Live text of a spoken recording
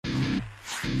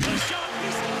The shot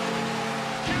is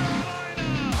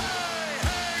Carolina. Hey,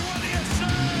 hey, what do you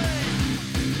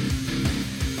say?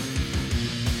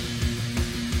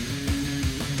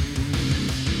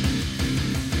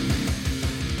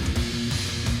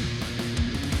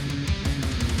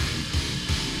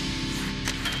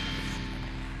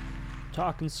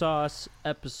 Talking Sauce,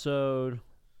 episode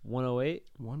 108.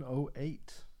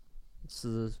 108. This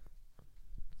is the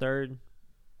third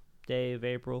day of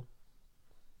April.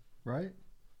 Right?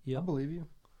 Yeah, I believe you.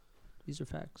 these are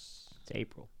facts. It's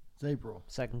April, It's April.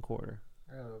 second quarter.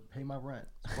 I gotta pay my rent.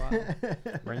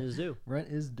 Rent is due. Rent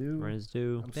is due. Rent is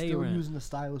due. I'm Pay still rent. using the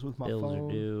stylus with my Bills phone.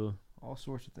 are due. All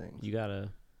sorts of things. You gotta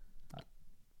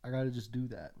I gotta just do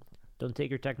that. don't take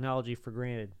your technology for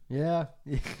granted. Yeah.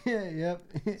 Yep.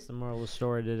 That's the moral of the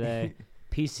story today.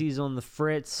 PC's on the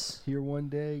fritz. Here one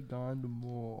day, gone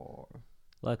tomorrow.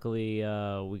 Luckily,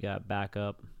 we got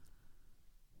backup.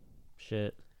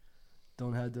 Shit.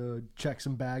 Don't have to check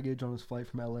some baggage on his flight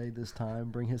from LA this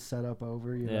time. Bring his setup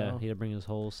over, you Yeah, know. he had to bring his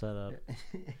whole setup.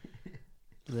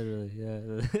 Literally, yeah.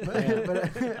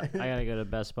 I gotta go to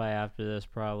Best Buy after this,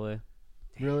 probably.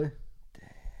 Really?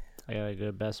 I gotta go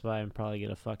to Best Buy and probably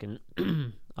get a fucking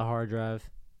a hard drive,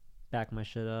 back my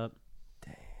shit up,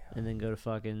 and then go to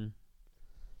fucking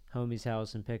homie's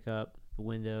house and pick up the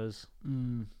Windows,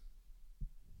 Mm.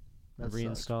 That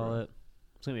reinstall sucks, bro. it.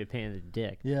 It's gonna be a pain in the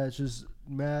dick. Yeah, it's just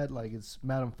mad, like, it's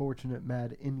mad unfortunate,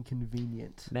 mad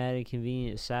inconvenient. Mad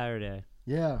inconvenient Saturday,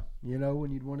 Yeah, you know,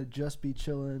 when you'd want to just be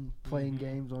chilling, playing Mm-hmm.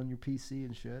 games on your PC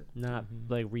and shit. not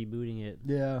like rebooting it.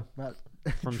 Yeah, not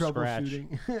From scratch.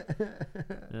 troubleshooting. Yeah,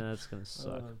 that's gonna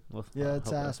suck. We'll yeah,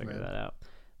 it's hope I ass, figure man. that out.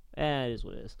 It is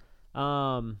what it is.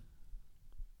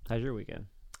 How's your weekend?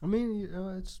 I mean, you know,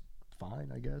 it's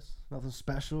fine, I guess. Nothing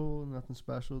special,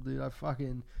 dude.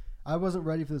 I wasn't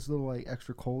ready for this little, like,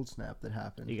 extra cold snap that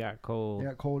happened. You got cold. It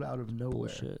got cold out of nowhere.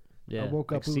 Bullshit. Yeah,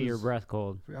 woke I up, can it see your was- breath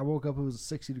cold. I woke up, it was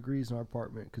 60 degrees in our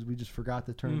apartment because we just forgot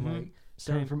to turn, Mhm. like,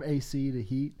 Same. turn from AC to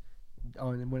heat.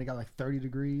 And when it got, like, 30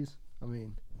 degrees, I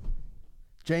mean,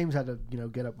 James had to, you know,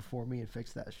 get up before me and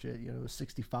fix that shit. You know, it was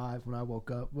 65 when I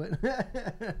woke up. But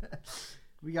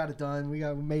we got it done. We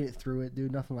made it through it,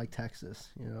 dude. Nothing like Texas,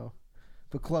 you know.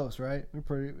 But close, right? We're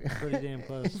pretty damn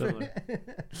close. As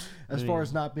I far mean,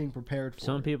 as not being prepared for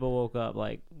Some it. people woke up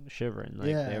like shivering. Like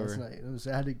yeah, they it's were like,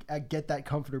 I had to get that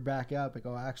comforter back out. Like,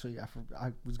 oh, actually,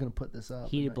 I was gonna put this up.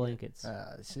 heated And blankets.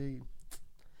 see,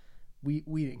 we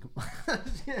didn't.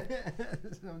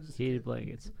 I'm just Heated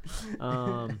blankets.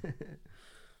 Um,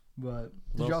 But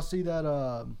did Well- y'all see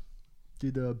that?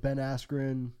 Dude, the Ben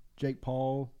Askren, Jake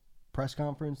Paul press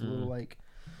conference. The little like,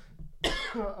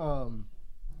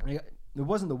 it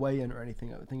wasn't the weigh-in or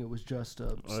anything. I think it was just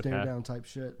a stare down type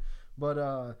shit. But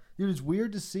dude, it's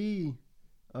weird to see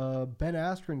Ben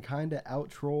Askren kind of out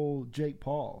troll Jake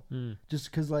Paul,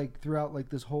 just because like throughout like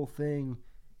this whole thing,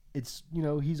 it's, you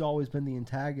know, he's always been the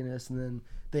antagonist, and then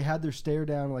they had their stare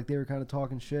down, like they were kind of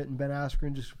talking shit, and Ben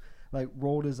Askren just like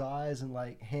rolled his eyes and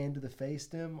like hand to the face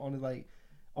him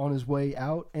on his way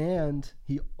out, and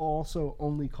he also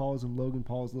only calls him Logan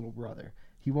Paul's little brother.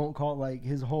 He won't call like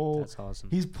his whole. That's awesome.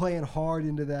 He's playing hard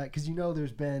into that because, you know,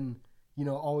 there's been, you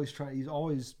know, he's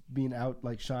always being out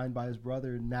like shined by his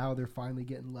brother, and now they're finally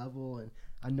getting level, and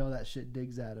I know that shit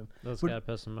digs at him. That's But- gotta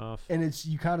piss him off. And it's,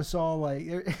 you kind of saw like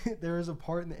there is a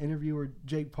part in the interview where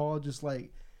Jake Paul just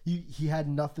like he had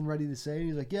nothing ready to say, and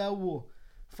he's like, yeah, well,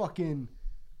 fucking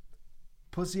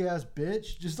pussy ass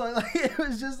bitch, just like it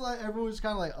was just like everyone was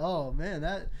kind of like, oh man,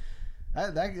 that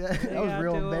was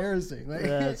real embarrassing. Like,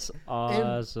 That's awesome.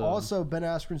 And also, Ben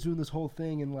Askren's doing this whole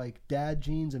thing in like dad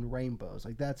jeans and rainbows.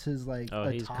 Like that's his like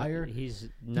attire. He's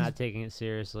not taking it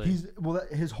seriously.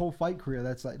 His whole fight career.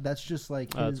 That's just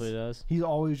like Oh, that's what he does. He's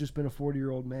always just been a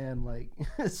 40-year-old man, like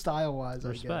style wise.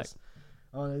 Respect.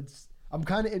 I guess. I'm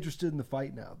kind of interested in the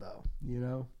fight now, though. You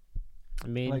know, I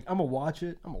mean, like I'm gonna watch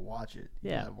it.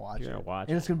 Yeah, watch you're it. gonna watch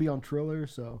and it's gonna be on Triller,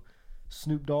 so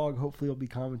Snoop Dogg hopefully will be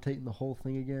commentating the whole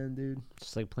thing again, dude.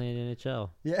 just like playing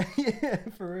NHL. Yeah,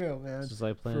 for real, man. It's just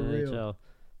like playing For real.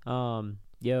 NHL.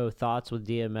 Yo, thoughts with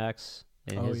DMX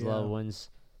and Oh, his yeah. loved ones.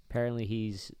 Apparently,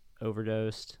 he's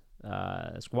overdosed.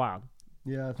 It's wild.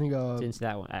 Yeah, I think. Didn't see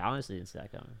that one. I honestly didn't see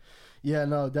that coming. Yeah,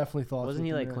 no, definitely thought. Wasn't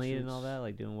he like clean and all that,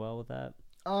 like doing well with that?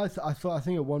 I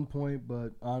think at one point,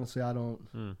 but honestly, I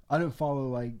didn't follow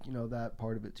like, you know, that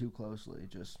part of it too closely.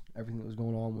 Just everything that was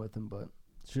going on with him, but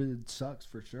shit, it sucks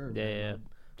for sure. Yeah, man. yeah.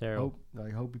 Terrible. I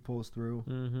hope he pulls through.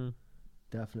 Mm-hmm.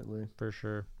 Definitely. For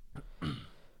sure.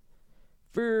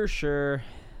 For sure.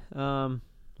 Well,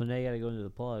 now you got to go into the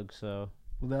plug, so.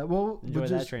 Enjoy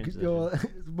that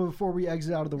transition. before we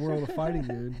exit out of the world of fighting,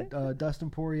 dude, Dustin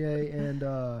Poirier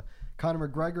and Conor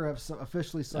McGregor have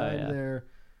officially signed yeah. their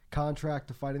contract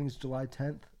to fight. I think it's July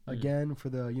 10th again for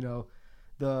the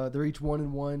they're each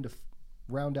 1-1 to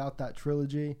round out that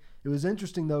trilogy. It was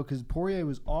interesting though because Poirier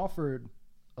was offered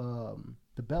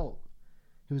the belt.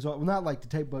 He was not like to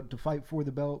take, but to fight for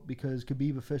the belt because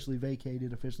Khabib officially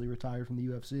retired from the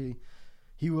UFC.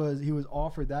 He was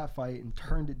offered that fight and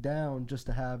turned it down just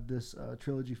to have this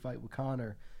trilogy fight with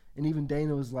Conor. And even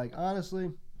Dana was like, honestly,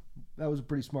 that was a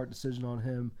pretty smart decision on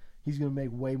him. He's going to make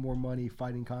way more money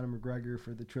fighting Conor McGregor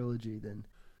for the trilogy than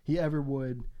he ever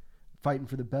would fighting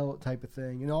for the belt type of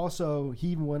thing. And also, he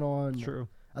even went on, True.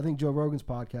 I think Joe Rogan's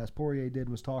podcast, Poirier did,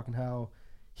 was talking how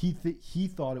he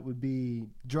thought it would be,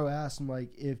 Joe asked him, like,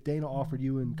 if Dana offered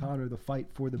you and Conor the fight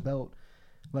for the belt,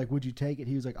 like, would you take it?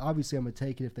 He was like, obviously I'm going to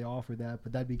take it if they offer that,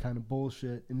 but that'd be kind of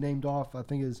bullshit. And named off, I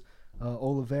think, is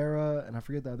Oliveira, and I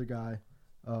forget the other guy.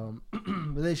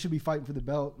 But they should be fighting for the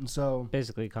belt. And so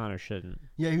Basically, Conor shouldn't.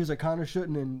 yeah, he was like, Conor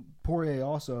shouldn't, and Poirier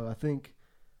also. I think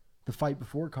the fight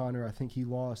before Conor, I think he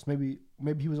lost. Maybe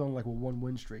he was on like a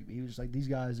 1-win streak, but he was just like, these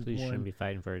guys have So you won. shouldn't be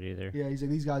fighting for it either. Yeah, he's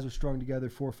like, these guys are strung together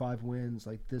 4 or 5 wins.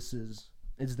 Like,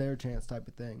 it's their chance type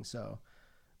of thing. So,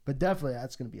 but definitely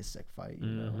that's going to be a sick fight. You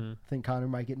know, I think Conor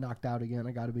might get knocked out again.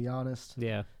 I got to be honest.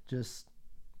 Yeah. Just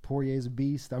Poirier's a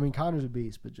beast. I mean, Conor's a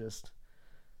beast, but just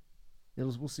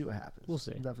we'll see what happens. We'll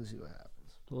see. We'll definitely see what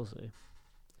happens. We'll see.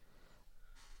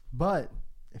 But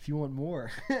if you want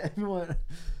more, if you want to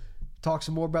talk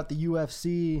some more about the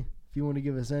UFC, if you want to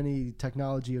give us any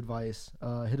technology advice,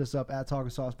 hit us up at Talking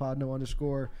Sauce Pod, no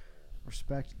underscore.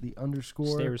 Respect the underscore.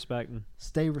 Stay respecting.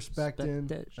 Respect that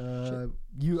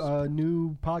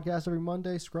New podcast every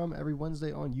Monday, Scrum every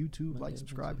Wednesday on YouTube. Like,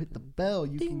 subscribe, hit the bell.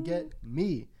 You can get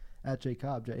me at Jay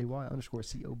Cobb,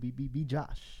 JAY_COBBB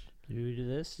Josh. You do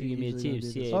this? You give me a Usually T. don't do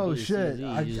C this. A Oh B C shit!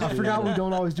 Z. I forgot we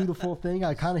don't always do the full thing.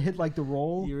 I kind of hit like the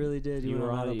roll. You really did. You were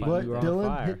were on on it. autopilot. But you were on Dylan,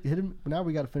 fire. hit him. Now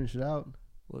we got to finish it out.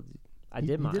 Well, I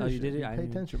did mine. Oh, you shit. did it? I Pay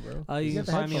didn't- attention, bro. you got can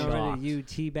the find me headphones. on Shocked. Reddit. You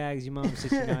teabags you mom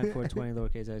 69 420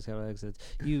 lowercase x capital X.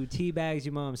 You teabags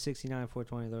you mom 69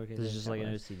 420 lowercase. This is x, just like an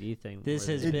capital X. OCD thing. This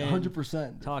more has than- been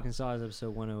 100%. Talking Sauce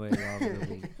episode 108 of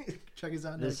the week. Check us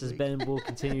out This next has week. been and will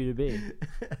continue to be.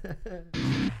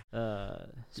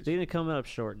 Speaking of coming up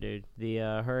short, dude, the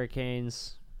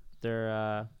Hurricanes,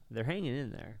 they're hanging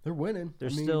in there. They're winning. They're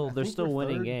I mean, still I they're think still we're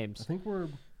winning third. games. I think we're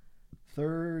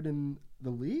third in the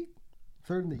league,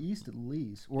 third in the East at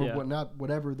least, or Yeah.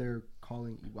 whatever they're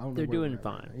calling. I don't know. They're where doing we're at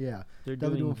right fine. now. Yeah, They're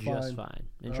definitely doing doing just fine. fine.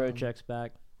 And Trocheck's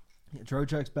back. yeah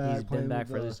Trocheck's back. He's playing been back with,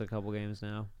 for at least a couple games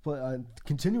now.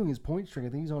 continuing his point streak. I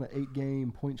think he's on an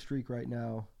 8-game point streak right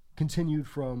now. Continued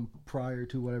from prior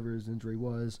to whatever his injury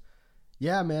was.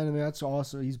 Yeah, man. I mean, that's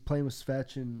awesome. He's playing with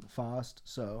Svetch and Fost.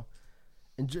 So,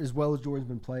 and as well as Jordan's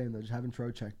been playing, though, just having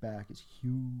Trocheck back is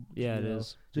huge. Yeah, it you know,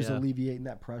 is. Just Yeah. alleviating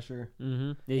that pressure.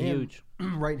 Mm-hmm. And Huge.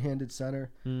 right-handed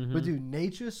center. Mm-hmm. But dude,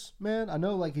 Natchez, man, I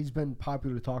know like he's been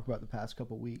popular to talk about the past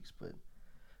couple weeks, but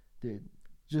dude,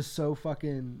 just so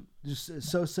fucking, just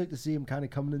so sick to see him kind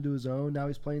of coming into his own. Now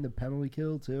he's playing the penalty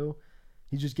kill too.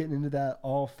 He's just getting into that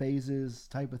all phases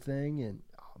type of thing, and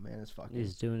oh man, it's fucking,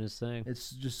 He's doing his thing.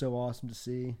 it's just so awesome to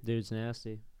see. Dude's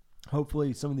nasty.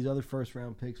 Hopefully, some of these other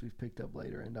first-round picks we've picked up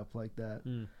later end up like that.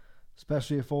 Mm.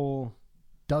 Especially if old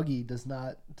Dougie does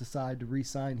not decide to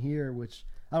re-sign here, which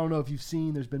I don't know if you've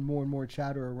seen. There's been more and more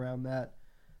chatter around that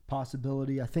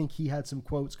possibility. I think he had some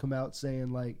quotes come out saying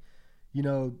like, you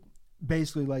know,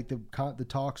 basically like the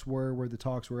talks were where the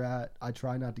talks were at. I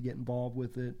try not to get involved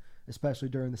with it, especially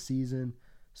during the season.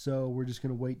 So we're just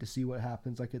gonna wait to see what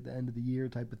happens, like at the end of the year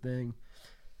type of thing.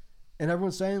 And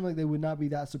everyone's saying like they would not be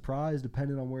that surprised,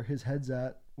 depending on where his head's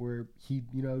at, where he,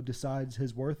 you know, decides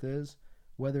his worth is,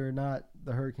 whether or not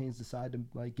the Hurricanes decide to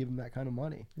like give him that kind of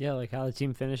money. Yeah, like how the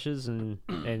team finishes, and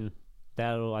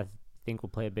that'll, I think, will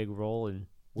play a big role in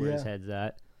where his Yeah. head's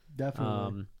at.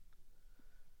 Definitely.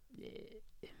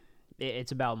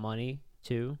 It's about money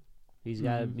too.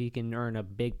 He can earn a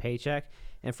big paycheck,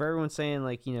 and for everyone saying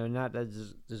like, you know, not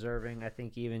as deserving, I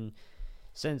think even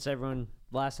since everyone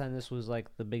last time this was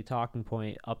like the big talking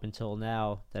point up until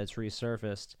now that it's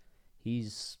resurfaced,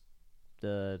 he's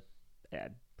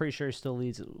pretty sure he still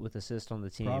leads with assists on the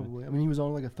team. Probably. I mean, he was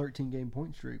on like a 13-game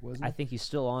point streak, wasn't he? I think he's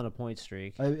still on a point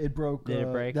streak. It broke. Did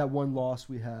it break? That one loss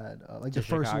we had, like To the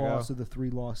first Chicago? loss of the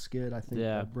 3-loss skid. I think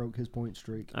Yeah. broke his point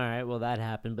streak. All right, well that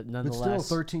happened, but But nonetheless,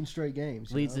 still, 13 straight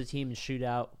games. you leads know? the team in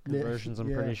shootout Yeah, conversions. I'm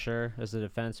yeah. pretty sure as a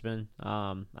defenseman.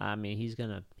 I mean, he's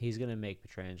gonna make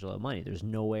Petrangelo money. There's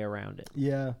no way around it.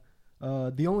 Yeah.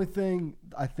 The only thing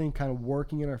I think kind of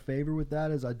working in our favor with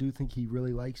that is I do think he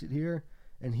really likes it here,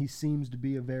 and he seems to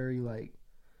be a very like,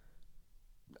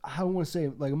 I don't want to say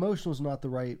like emotional is not the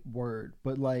right word,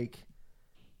 but like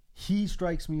he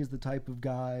strikes me as the type of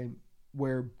guy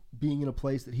where being in a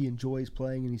place that he enjoys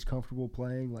playing and he's comfortable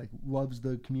playing, like loves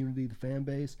the community, the fan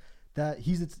base, that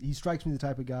he strikes me the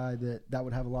type of guy that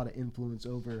would have a lot of influence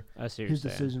over I see what his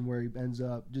you're saying. decision where he ends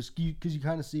up. Just because you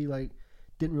kind of see like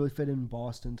didn't really fit in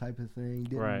Boston type of thing,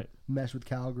 didn't Right. mesh with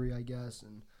Calgary, I guess,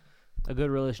 and A good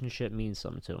relationship means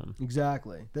something to him.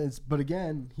 exactly. But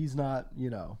again, he's not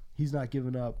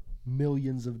giving up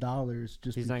millions of dollars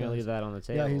just He's because. not gonna leave that on the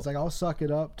table. Yeah, he's like, I'll suck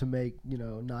it up to make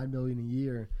 $9 million a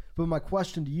year. But my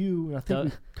question to you, and I think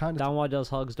we kind of Don Waddell's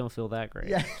hugs don't feel that great.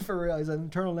 yeah, for real, is that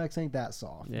turtlenecks ain't that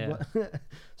soft. Yeah. But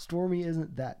Stormy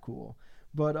isn't that cool.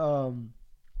 But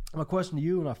my question to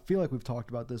you, and I feel like we've talked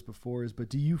about this before, is: but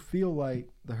do you feel like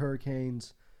the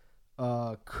Hurricanes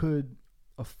could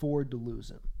afford to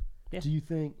lose him? Yeah. Do you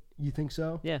think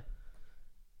so? Yeah.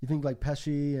 You think like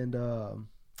Pesci and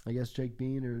I guess Jake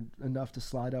Bean are enough to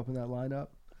slide up in that lineup?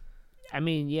 I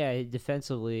mean, yeah,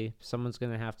 defensively, someone's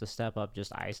gonna have to step up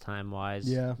just ice time wise.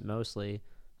 Yeah. Mostly.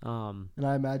 And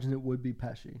I imagine it would be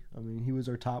Pesci. I mean, he was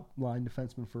our top line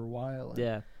defenseman for a while. And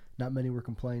Yeah. not many were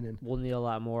complaining. We'll need a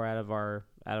lot more out of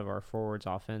our forwards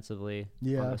offensively.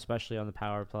 Yeah. Especially on the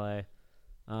power play.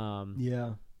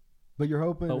 Yeah, but you're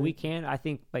hoping. But we can. I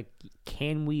think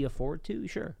can we afford to?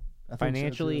 Sure. I think so,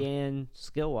 Financially too. and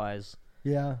skill wise,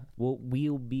 Yeah,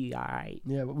 we'll be alright.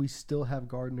 yeah, but we still have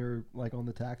Gardner like on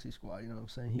the taxi squad. You know what I'm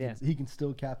saying? Yeah. He can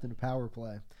still captain a power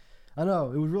play. I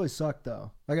know it would really suck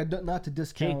though. Like not to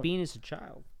discount. Jake Bean is a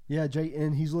child. Yeah, Jake,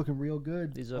 and he's looking real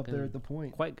good He's up there looking at the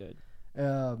point. Quite good.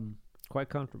 Quite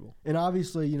comfortable. And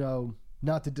obviously,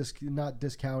 not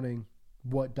discounting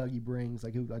what Dougie brings.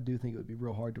 Like I do think it would be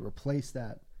real hard to replace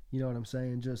that. You know what I'm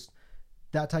saying? Just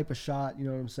that type of shot. You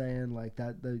know what I'm saying? Like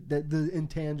that the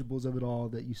intangibles of it all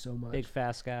that you so much. Big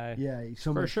fast guy. Yeah,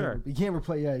 so For much. sure. You can't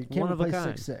replace. Yeah, you can't One of a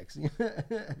replace kind.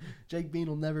 6'6". Jake Bean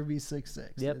will never be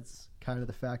 6'6". Yep. It's kind of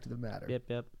the fact of the matter.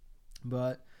 Yep.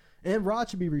 And Rod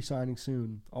should be re-signing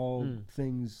soon. All Hmm.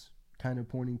 things kind of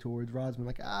pointing towards Rod's been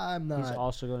like, I'm not. He's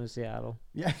also going to Seattle.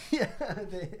 Yeah,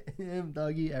 him,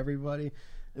 Dougie, everybody.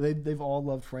 They've all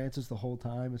loved Francis the whole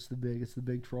time. It's the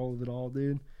big troll of it all,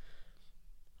 dude.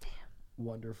 Damn,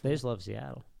 wonderful. They just love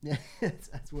Seattle. Yeah,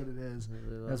 that's what it is. They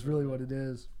love That's really what it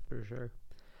is. for sure.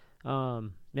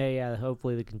 Yeah.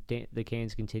 Hopefully the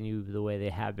Canes continue the way they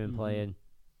have been Mhm. playing.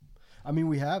 I mean,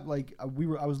 we have I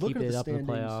was looking Keep at it the up in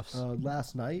the standings playoffs.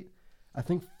 last night. I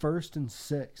think 1st and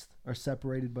 6th are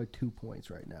separated by 2 points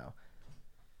right now.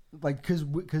 Like because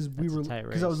we That's a were tight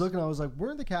because I was race. looking, I was like,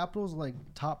 weren't the Capitals like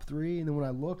top 3? And then when I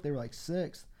looked, they were like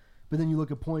 6th. But then you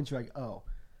look at points, you're like, oh,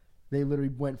 they literally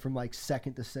went from like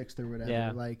 2nd to 6th or whatever.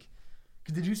 Yeah. Like,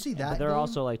 'cause did you see that? But they're game?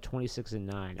 also like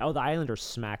 26-9. Oh, the Islanders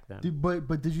smacked them. Dude,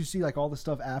 but did you see like all the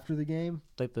stuff after the game?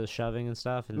 Like the shoving and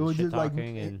stuff and Well, the shit dude, like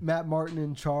talking and Matt Martin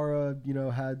and Chara,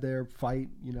 had their fight,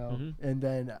 Mhm. and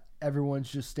then everyone's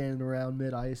just standing around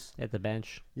mid ice. at the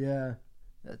bench. Yeah,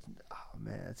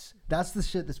 that's the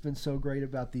shit that's been so great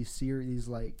about these series,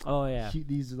 like Oh yeah.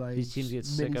 these teams get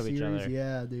sick of each mini-series. other.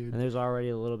 Yeah, dude. And there's already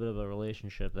a little bit of a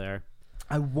relationship there.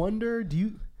 I wonder, do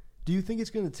you think it's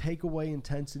going to take away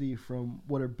intensity from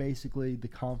what are basically the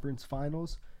conference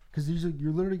finals? Because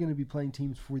you're literally going to be playing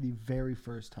teams for the very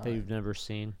first time. That you've never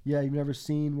seen. Yeah, you've never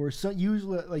seen where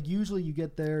usually you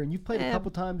get there and you've played a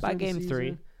couple times by during the game 3.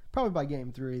 season. Probably by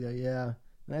game 3 though, yeah.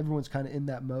 And everyone's kind of in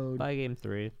that mode. By game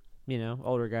 3.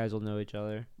 Older guys will know each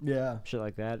other. Yeah, Shit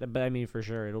like that. But I mean for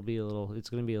sure it's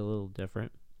gonna be a little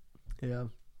different. yeah. A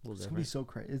little It's gonna be different. so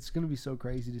crazy. It's gonna be so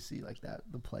crazy to see like that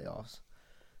the playoffs.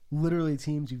 Literally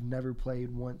teams you've never played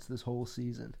once this whole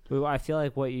season. Well, I feel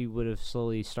like what you would have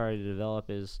slowly started to develop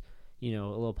is, a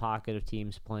little pocket of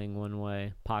teams playing one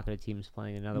way, pocket of teams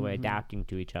playing another way, Mhm. adapting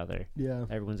to each other. Yeah,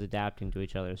 Everyone's adapting to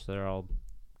each other, so they're all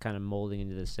kind of molding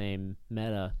into the same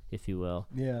meta, if you will.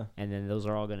 yeah. And then those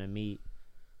are all going to meet.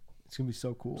 It's gonna be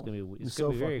so cool. It's going to be It's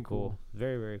very so fucking cool. cool.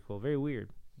 Very, very cool. Very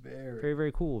weird. Very. Very,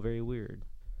 very cool. Very weird.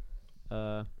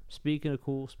 Speaking of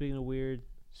cool, speaking of weird,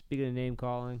 speaking of name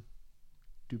calling,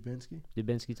 Dubinsky.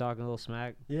 Dubinsky talking a little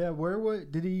smack. Yeah, where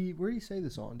did he say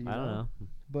this on? Do you I don't know.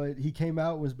 But he came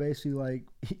out and was basically like,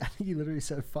 I think he literally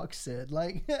said "fuck Sid,"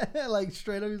 like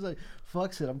straight up. He's like,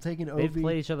 "Fuck Sid, I'm taking They've Ovi."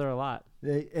 played each other a lot.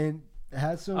 And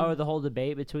had some. Oh, the whole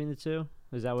debate between the two?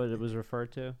 Is that what it was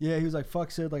referred to? Yeah, he was like,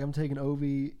 "Fuck Sid, like I'm taking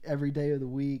Ovi every day of the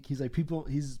week." He's like, people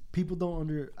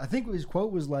don't I think his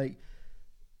quote was like,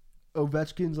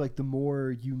 Ovechkin's like the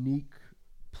more unique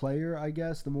player, I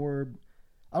guess. The more,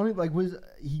 I don't even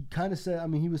he kind of said. I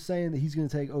mean, he was saying that he's going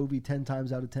to take Ovi 10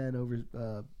 times out of 10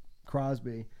 over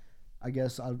Crosby. I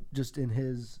guess just in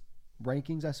his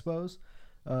rankings, I suppose.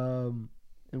 And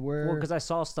where? Well, because I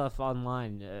saw stuff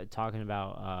online talking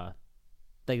about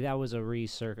like that was a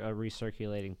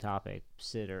recirculating topic,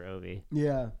 Sid or Ovi.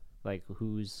 Yeah. Like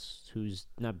who's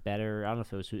not better? I don't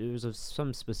know if it was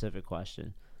some specific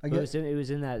question. I But guess it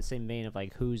was in that same vein of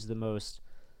like who's the most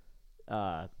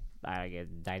I guess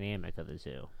dynamic of the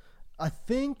two, I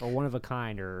think or one of a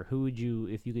kind, or who would you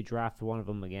if you could draft one of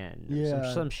them again? Or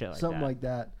yeah, some shit like something that. like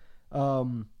that. I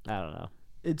don't know.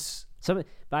 It's But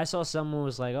I saw someone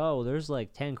was like, "Oh, there's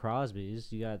like 10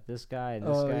 Crosbys. You got this guy and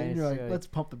this guy." and and you're it's like, let's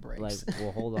pump the brakes. like,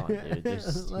 well, hold on, dude.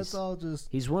 Let's all just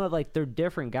He's one of like they're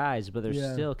different guys, but they're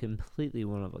Yeah. still completely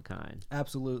one of a kind.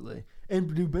 absolutely.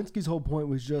 And Dubinsky's whole point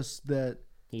was just that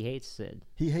He hates Sid.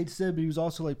 he hates Sid, but he was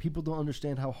also like, people don't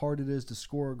understand how hard it is to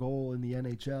score a goal in the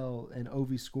NHL. And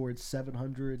Ovi scored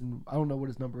 700, and I don't know what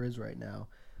his number is right now.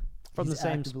 From He's the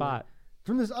same actively- spot.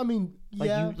 From this, I mean, Like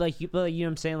yeah, you know what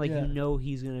I'm saying? Like Yeah. you know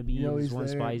he's gonna be You know in this he's one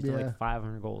there, spot. He's doing yeah. like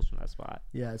 500 goals from that spot.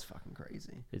 yeah, it's fucking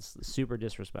crazy. It's super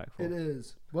disrespectful. It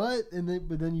is, but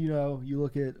then you know you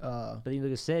look at But then you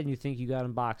look at Sid and you think you got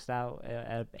him boxed out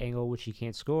at an angle which he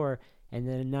can't score, and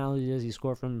then not only does he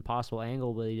score from an impossible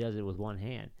angle, but he does it with one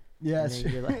hand. yes, and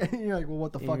then you're like- you're like, well,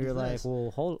 what the And fuck you're is like, this?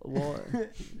 well, and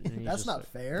he's That's just not like-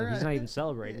 fair. He's not even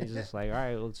celebrating. He's just like, all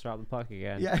right, let's drop the puck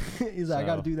again. Yeah, he's like, I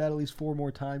got to So- do that at least 4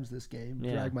 more times this game.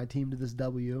 Yeah. Drag my team to this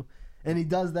W, and he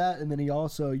does that, and then he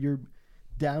also you're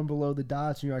down below the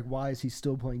dots, and you're like, why is he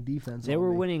still playing defense? They on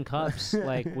were me? winning cups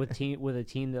like with a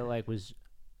team that like was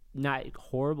not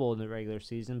horrible in the regular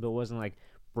season, but wasn't like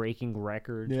breaking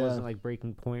records, Yeah. wasn't like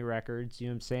breaking point records. You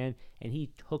know what I'm saying? And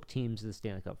he took teams to the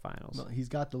Stanley Cup Finals. No, he's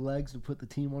got the legs to put the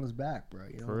team on his back, bro.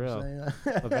 You know For what I'm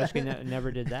saying? Ovechkin never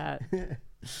did that,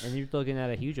 and you're looking at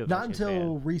a huge Ovechkin Not until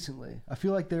fan. recently. I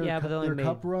feel like their Yeah, but they only their made-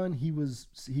 cup run, he was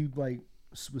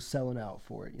was selling out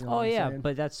for it. You know Oh what I'm yeah, saying?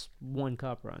 but that's one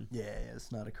cup run, yeah,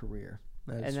 it's not a career.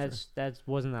 and that's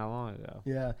wasn't that long ago.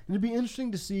 Yeah, and it'd be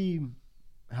interesting to see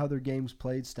how their games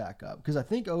played stack up because I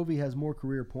think Ovi has more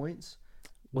career points.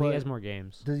 Well, he but has more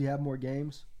games. Does he have more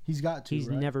games? He's got to. He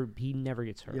right? never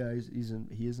gets hurt. Yeah,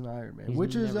 he is an Iron Man, He's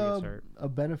which is never gets hurt. a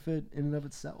benefit in and of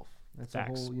itself. That's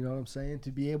Facts. a whole. You know what I'm saying?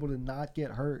 To be able to not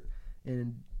get hurt,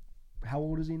 and how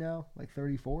old is he now? Like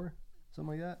 34,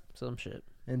 something like that. Some shit.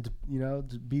 And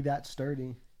to be that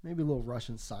sturdy. Maybe a little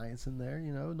Russian science in there.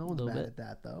 You know, no one's Little mad bit. at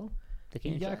that though. They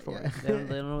can't You check got- for yeah. it.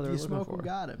 They don't know what they're you looking smoke for. them,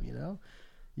 got him. You know,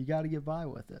 you got to get by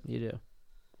with it. You do.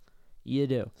 You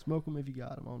do. Smoke them if you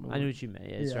got them. I don't know. I knew what you meant.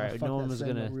 Yeah, it's yeah, right. fuck No one that was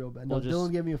saying gonna. real bad. we'll No, just-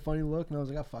 Dylan gave me a funny look, and I was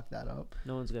like, I fucked that up.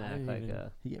 No one's gonna I act didn't like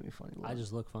even- He gave me a funny look. I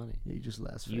just look funny. Yeah, you just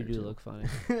last. you do look funny.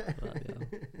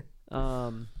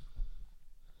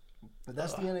 But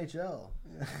that's the NHL.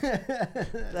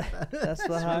 That's the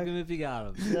Smoke hockey. him if you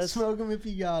got him. Smoke them if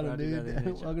you got them, Proud to be dude. the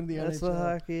NHL. Welcome to the That's the NHL.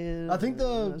 hockey. I think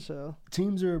the- show.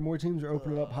 More teams are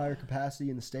opening up higher capacity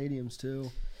in the stadiums too.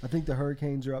 I think the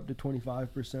Hurricanes are up to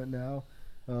 25% now,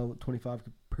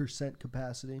 25%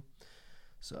 capacity.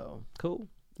 So Cool.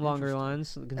 Longer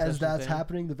lines. as that's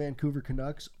happening, the Vancouver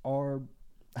Canucks are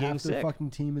Getting half their sick.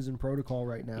 fucking team is in protocol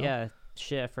right now. Yeah.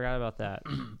 Shit, I forgot about that.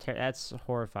 That's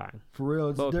horrifying. for real.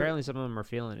 It's But di- apparently some of them are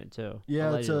feeling it too. Yeah,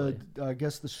 allegedly. it's I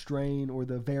guess the strain or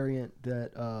the variant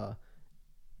that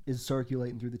is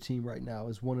circulating through the team right now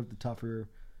is one of the tougher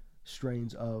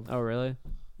strains of Oh really?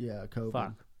 COVID.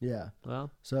 Fuck. Yeah,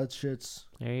 Well, so that shit's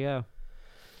there you go.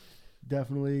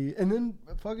 definitely. And then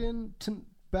fucking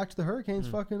back to the Hurricanes.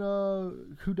 Hmm. Fucking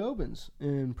Khudobin's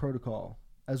in protocol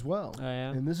as well. Oh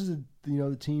yeah. And this is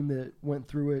the team that went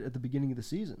through it at the beginning of the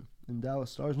season in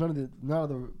Dallas Stars. None of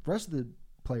the rest of the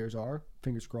players are.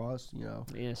 Fingers crossed. You know.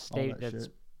 In a state that that's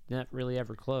shit. not really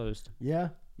ever closed. Yeah.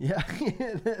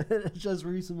 It's just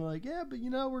recently like, yeah, but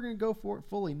we're gonna go for it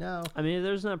fully now. I mean, if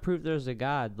there's not proof there's a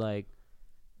God, like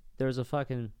there's a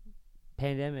fucking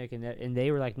pandemic, and they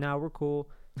were like, "No, we're cool,"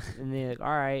 and they're like, "All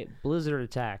right, blizzard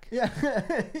attack, Yeah.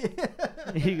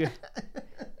 you're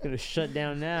gonna shut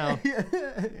down now." Yeah,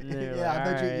 they're like, I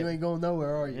bet you "Alright." ain't going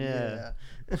nowhere, are you? Yeah.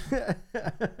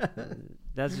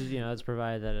 That's that's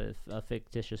provided that a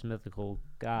fictitious mythical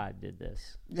God did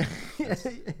this. That's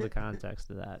the context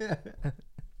of that.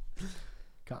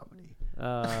 Comedy. You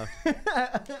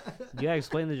gotta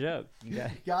explain the joke.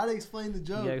 Gotta explain the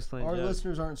joke. gotta explain the Our joke.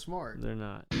 listeners aren't smart. They're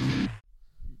not.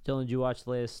 Dylan, did you watch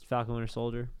the latest Falcon Winter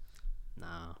Soldier? No.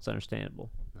 It's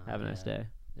understandable. Have a nice day.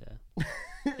 Yeah.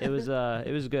 It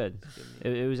was good.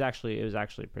 It was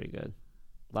actually pretty good.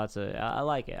 Lots of I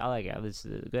like it. It's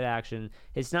good action.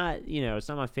 It's not it's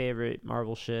not my favorite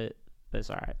Marvel shit, but it's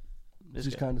all right. It's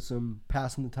Just good. kind of some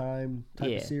passing the time type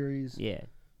Yeah. of series. Yeah.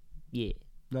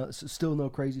 No, still no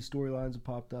crazy storylines have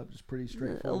popped up. Just pretty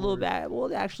straightforward. A little bit.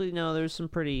 Well, actually, no. There's some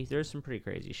pretty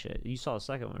crazy shit. You saw the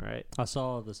second one, right? I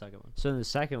saw the second one So in the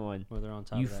second one, where they're on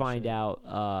top. you of that find shit.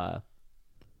 out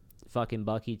fucking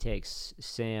Bucky takes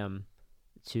Sam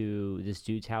to this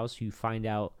dude's house who you find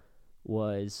out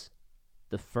was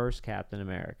the first Captain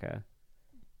America,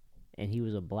 and he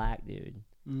was a black dude.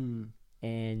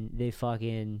 And they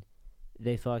fucking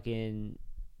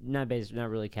not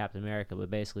really Captain America, but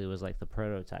basically it was like the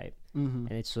prototype.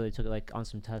 And so they took it like on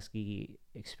some Tuskegee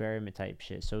experiment type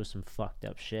shit. So it was some fucked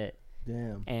up shit.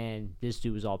 Damn. And this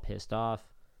dude was all pissed off,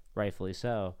 rightfully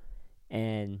so.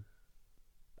 And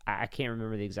I can't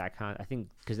remember the exact I think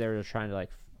because they were trying to like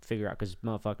figure out, because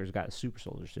motherfuckers got a super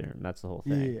soldier serum. That's the whole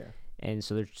thing. Yeah. And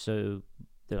so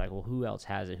they're like, well, who else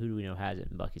has it? Who do we know has it?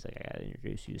 And Bucky's like, I gotta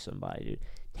introduce you to somebody, dude.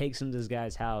 Takes him to this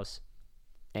guy's house,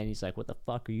 and he's like, what the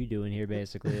fuck are you doing here,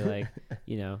 basically? Like,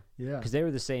 you know, Yeah. because they were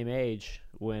the same age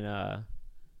when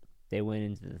they went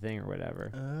into the thing or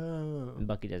whatever. Oh. And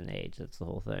Bucky doesn't age. That's the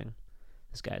whole thing.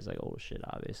 This guy's like old as shit,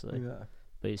 obviously, Yeah.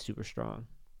 but he's super strong.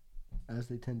 As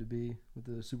they tend to be with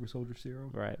the super soldier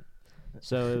serum. Right.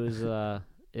 So it was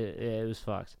it was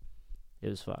fucked. It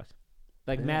was fucked.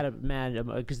 Like Yeah. mad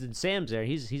because Sam's there.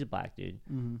 He's a black dude.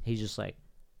 Mhm. He's just like,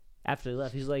 after they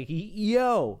left, he's like,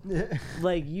 yo,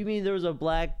 like, you mean there was a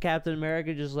black Captain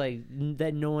America just like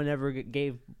that no one ever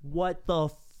gave? What the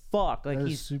fuck? Like, That is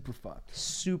he's super fucked.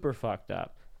 super fucked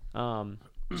up.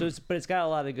 So it's got a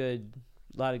lot of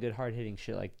good hard hitting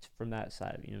shit like from that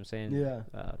side of it, you know what I'm saying?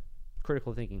 Yeah.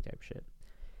 Critical thinking type shit.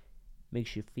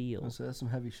 Makes you feel. So that's some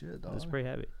heavy shit, dog. That's pretty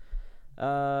heavy.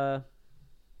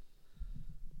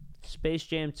 Space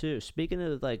Jam 2. Speaking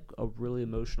of like a really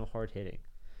emotional, hard hitting,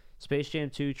 Space Jam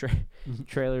 2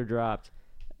 trailer dropped.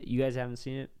 You guys haven't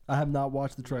seen it? I have not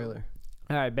watched the trailer.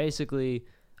 All right, basically,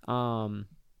 I don't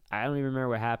even remember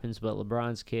what happens, but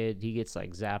LeBron's kid, he gets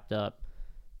like zapped up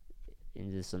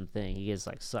into something. He gets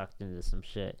like sucked into some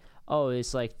shit. Oh,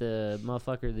 it's like the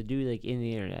motherfucker, the dude like in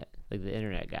the internet, like the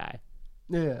internet guy.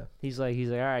 Yeah. He's like, all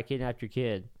right, I kidnapped your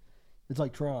kid. It's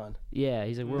like Tron. Yeah,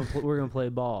 he's like, we're gonna play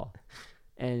ball,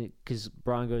 and because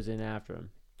Bron goes in after him,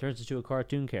 turns into a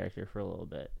cartoon character for a little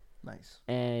bit, Nice.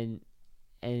 and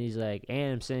he's like,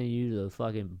 and I'm sending you to the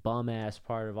fucking bum ass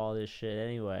part of all this shit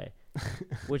anyway,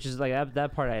 which is like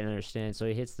that part I didn't understand. So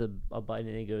he hits a button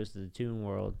and he goes to the Toon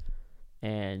World,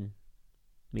 and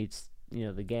meets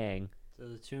the gang. So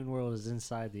the Toon World is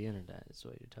inside the internet, is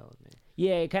what you're telling me.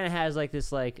 Yeah, it kind of has like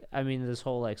this this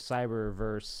whole like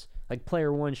cyberverse, like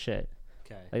Player One shit.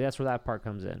 Okay. Like that's where that part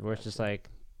comes in, where it's just like,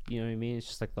 you know what I mean? It's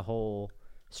just like the whole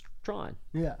Tron.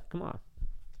 Yeah. Come on,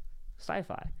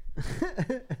 sci-fi.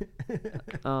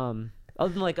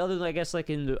 Other than I guess like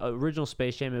in the original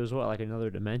Space Jam, it was what, like another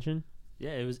dimension.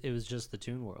 Yeah, it was just the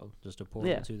Toon World, just a portal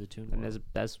Yeah. to the Toon And World.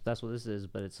 that's what this is,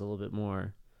 but it's a little bit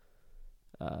more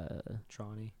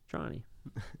Tronny. Tron-y.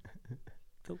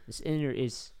 Cool. It's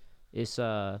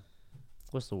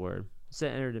what's the word? It's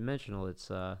not interdimensional. It's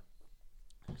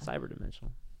cyber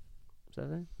dimensional. Is that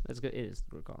it? That's good. It is.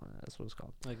 We're calling it. That's what it's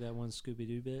called. Like that one Scooby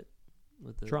Doo bit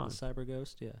with the Tron. Cyber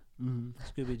Ghost. Yeah. Mm-hmm.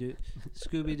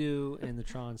 Scooby Doo, and the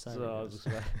Tron Cyber So I was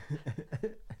Ghost.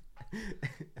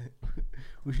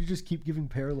 We should just keep giving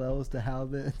parallels to how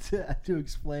to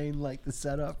explain like the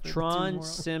setup. for the Toon Tron, World.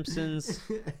 Simpsons.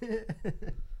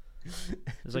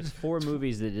 There's like 4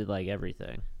 movies that did like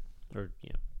everything, or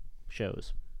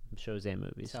shows and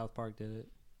movies. South Park did it.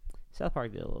 South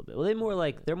Park did a little bit.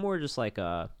 Well, they're more just like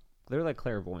they're like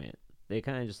clairvoyant. They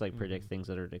kind of just like predict things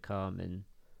that are to come and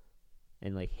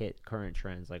like hit current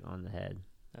trends like on the head.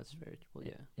 That's very well,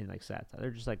 yeah. In like satire,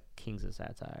 they're just like kings of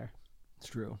satire It's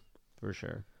true. for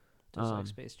sure. Just like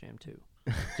Space Jam 2.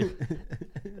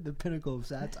 The pinnacle of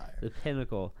satire. The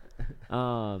pinnacle.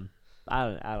 I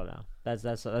don't know. That's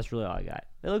really all I got.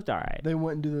 It looked alright. They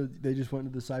just went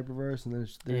into the cyberverse, and then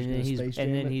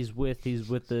He's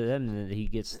with them, and then he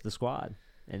gets the squad,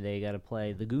 and they got to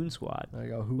play the Goon Squad, I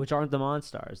go, who? which aren't the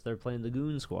Monstars. They're playing the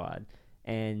Goon Squad,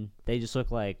 and they just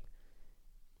look like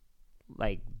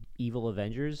evil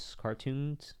Avengers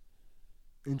cartoons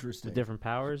Interesting. with different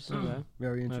powers. Okay.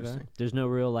 Very interesting. There's no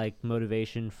real like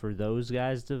motivation for those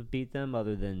guys to beat them,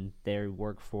 other than they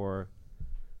work for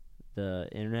the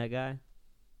internet guy,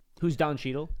 who's Don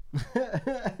Cheadle. All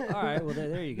right, well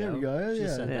there you go. There we go. Just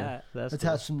Yeah. said Yeah, that. that's Attach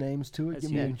cool. some names to it. That's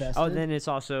Get me huge. invested. Oh, and then it's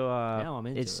also Now I'm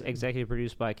into it's it. executive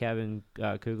produced by Kevin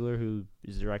Coogler, who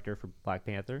is the director for Black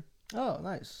Panther. Oh,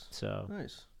 nice. So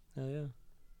Nice. Oh yeah.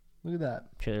 Look at that.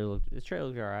 the trailer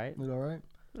looked all right. Look all right.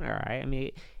 All right. I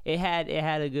mean, it had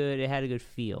a good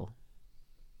feel.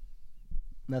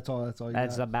 That's all you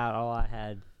That's got. about all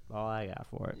I got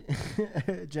for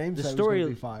it. James The said story- it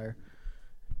was gonna be fire.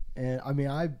 And I mean,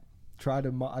 I try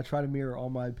to mirror all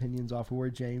my opinions off of where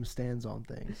James stands on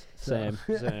things. So. Same.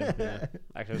 Yeah.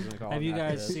 Actually, I was gonna call Have him you after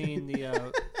guys this. seen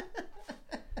the?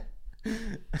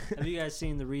 Have you guys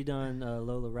seen the redone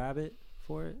Lola Rabbit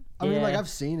for it? I mean, like Yeah. I've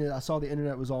seen it. I saw the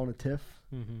internet was all in a tiff.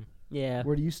 Mm-hmm. Yeah.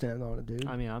 Where do you stand on it, dude?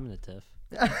 I mean, I'm in a tiff.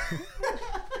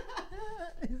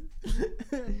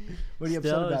 What are you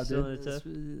upset Still- about, still dude? in a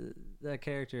tiff? That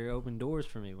character opened doors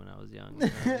for me when I was young.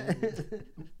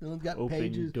 No one's got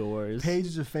Open doors.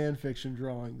 pages of fan fiction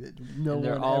drawing that no And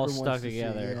they're one all ever stuck wants to see.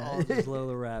 together. Yeah. All just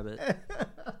Lola Rabbit.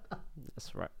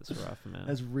 That's right. That's rough, man.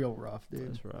 That's real rough, dude.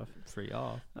 That's rough. For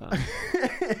y'all. That's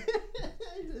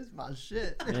my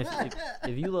shit. And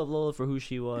if you love Lola for who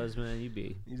she was, man, you'd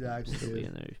Exactly, still be dude.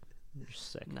 in there. You're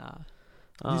sick. Nah.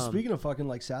 Dude, speaking of fucking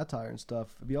like satire and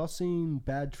stuff, have y'all seen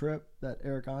Bad Trip, that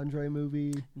Eric Andre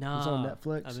movie? Nah. It's on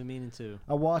Netflix. I've been meaning to.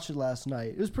 I watched it last night.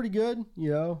 It was pretty good,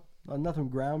 you know.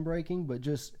 Nothing groundbreaking, but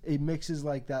just it mixes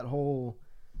like that whole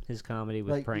His comedy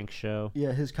with like, prank show.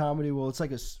 his comedy. Well, it's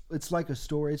like a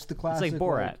story. It's the It's classic. like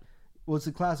Borat. Like, well, it's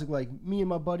the classic like me and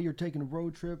my buddy are taking a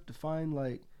road trip to find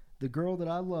like the girl that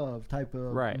I love type of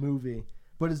Right. movie.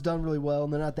 But it's done really well.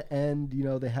 And then at the end, you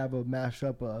know, they have a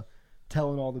mashup,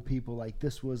 telling all the people like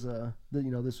this was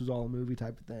this was all a movie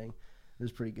type of thing. It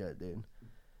was pretty good, dude.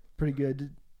 Pretty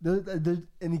good.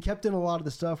 And he kept in a lot of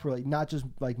the stuff where like not just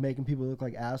like making people look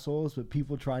like assholes, but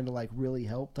people trying to like really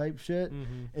help type shit.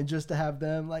 Mm-hmm. And just to have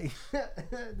them like,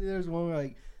 there's one where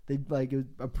like they like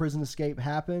a prison escape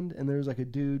happened, and there's like a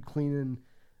dude cleaning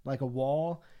like a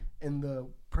wall, and the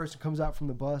person comes out from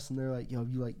the bus, and they're like, "Yo,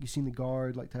 you seen the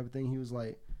guard?" Like type of thing. He was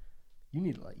like, You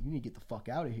need to get the fuck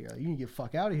out of here. Like, you need to get the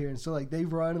fuck out of here. And so like they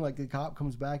run, and like the cop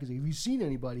comes back. He's like, "Have you seen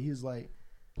anybody?" He's like,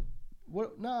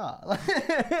 "What? Nah."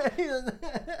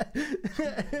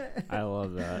 I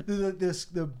love that.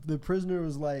 The prisoner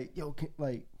was like, "Yo, can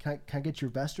I get your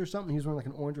vest or something?" He was wearing like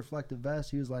an orange reflective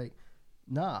vest. He was like,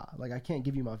 "Nah, like I can't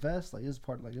give you my vest. Like this is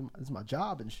part of, like this is my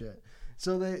job and shit."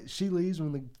 So she leaves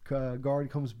when the guard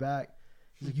comes back.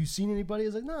 He's like, "You seen anybody?" I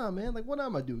was like, "Nah, man. Like, what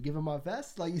am I do? Give him my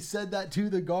vest?" Like, he said that to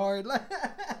the guard.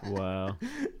 Wow.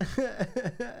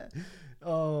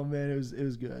 Oh man, it was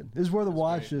good. It was worth a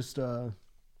watch. Great. Just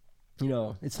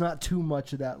it's not too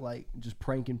much of that like just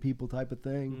pranking people type of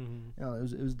thing.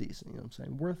 Mm-hmm. It was decent. You know what I'm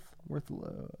saying? Worth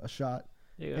a shot.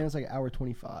 Yeah. And it's like an hour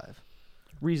 25.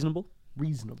 Reasonable.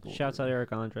 Reasonable. Shouts out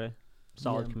Eric Andre,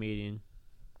 solid Yeah. comedian.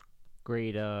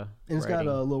 Great. And it's got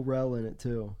a Lil Rel in it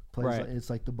too. Plays Right. like, it's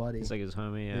like the buddy. It's like his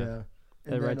homie. Yeah.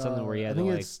 Yeah. I read something where he had I think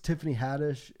to, it's Tiffany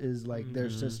Haddish is like their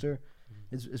Mhm. sister.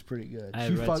 It's pretty good. I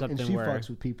She read something and she where- fucks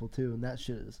with people too, and that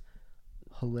shit is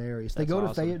hilarious. They That's go to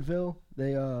awesome. Fayetteville.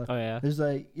 They Oh yeah. there's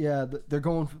like they're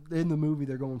going in the movie.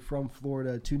 They're going from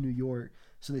Florida to New York,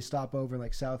 so they stop over in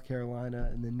like South Carolina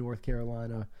and then North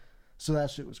Carolina. So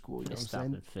that shit was cool. You They know stopped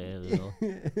in what Fayetteville. I'm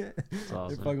saying? That's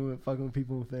awesome. They're fucking with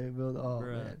people in Fayetteville. Oh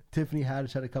Bruh. man, Tiffany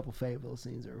Haddish had a couple Fayetteville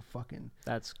scenes that were fucking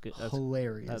That's good. That's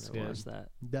hilarious. that's I good. watched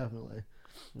that. Definitely.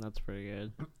 That's pretty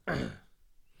good.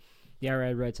 Yeah,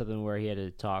 I read something where he had to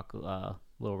talk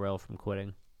Lil Rel from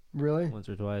quitting Really? once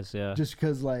or twice. Yeah. Just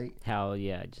because like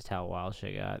Just how wild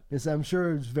shit got. I'm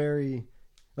sure it's very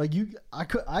like I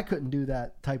couldn't do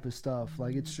that type of stuff.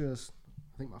 Like it's just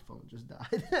I think my phone just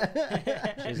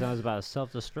died. She sounds about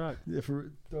self-destruct. If we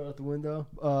throw it out the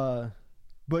window.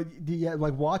 But yeah,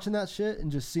 like watching that shit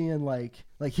and just seeing like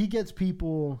he gets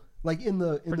people like in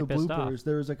the Pretty pissed bloopers. off.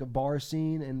 There was like a bar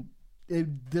scene, and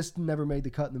this never made the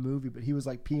cut in the movie, but he was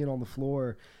like peeing on the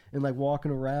floor and like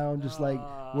walking around, just like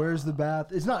where's the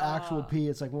bath? It's not actual pee.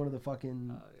 It's like one of the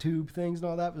fucking tube things and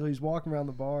all that. So he's walking around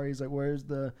the bar. He's like, where's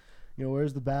the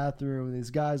bathroom? And this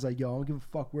guy's like, yo, I don't give a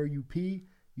fuck where you pee.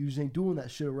 You just ain't doing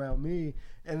that shit around me.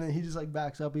 And then he just like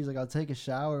backs up. He's like, I'll take a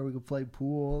shower. We can play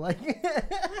pool. Like,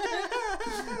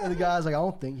 and the guy's like, I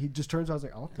don't think. He just turns out, I was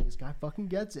like, I don't think this guy fucking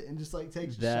gets it, and just like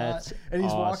takes a That's shot. And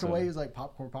he's walking awesome. away. He's like,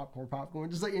 popcorn, popcorn, popcorn,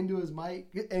 just like into his mic,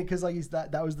 and because like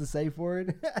that was the safe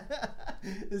word.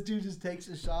 This dude just takes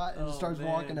a shot and just starts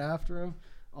walking after him.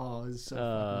 Oh, it's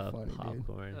so fucking funny,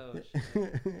 popcorn. Oh,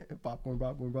 shit. dude. Popcorn,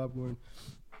 popcorn, popcorn.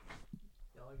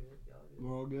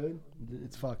 We're all good.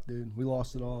 It's fucked, dude. We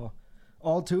lost it all.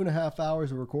 All 2.5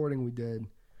 hours of recording we did.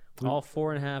 All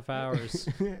 4.5 hours.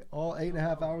 All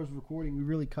 8.5 hours of recording. We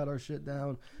really cut our shit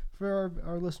down for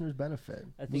our listeners' benefit.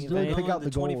 I think Let's if really anything- pick out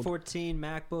the gold. 2014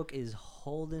 MacBook is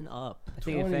holding up. I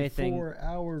think if anything,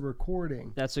 24-hour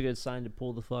recording. that's a good sign to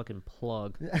pull the fucking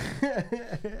plug.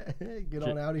 Get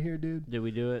on out of here, dude. Did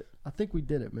we do it? I think we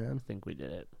did it, man. I think we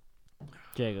did it.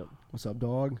 Jacob, What's up,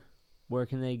 dog? where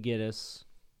can they get us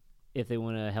if they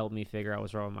want to help me figure out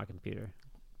what's wrong with my computer?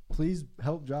 Please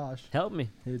help Josh. Help me.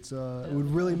 It would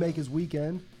really make his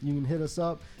weekend. You can hit us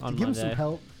up On to give him some Monday.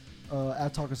 help.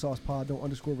 At Talking Sauce Pod, don't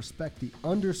 _respect the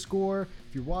 _.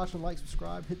 If you're watching, like,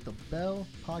 subscribe, hit the bell.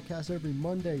 Podcast every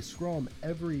Monday, Scrum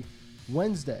every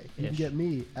Wednesday, you can Ish. get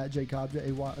me at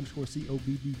JCobbJ,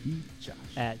 AY_COBBB, Josh.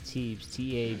 At Teebs,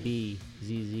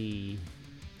 TABZZ.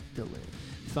 Dylan.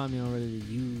 Find me on Reddit,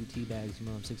 you T-Bags, your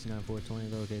mom, 69420,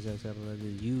 lowercase x, capital X.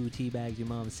 You T-Bags, your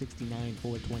mom,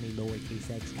 69420,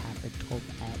 lowercase x, capital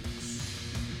X.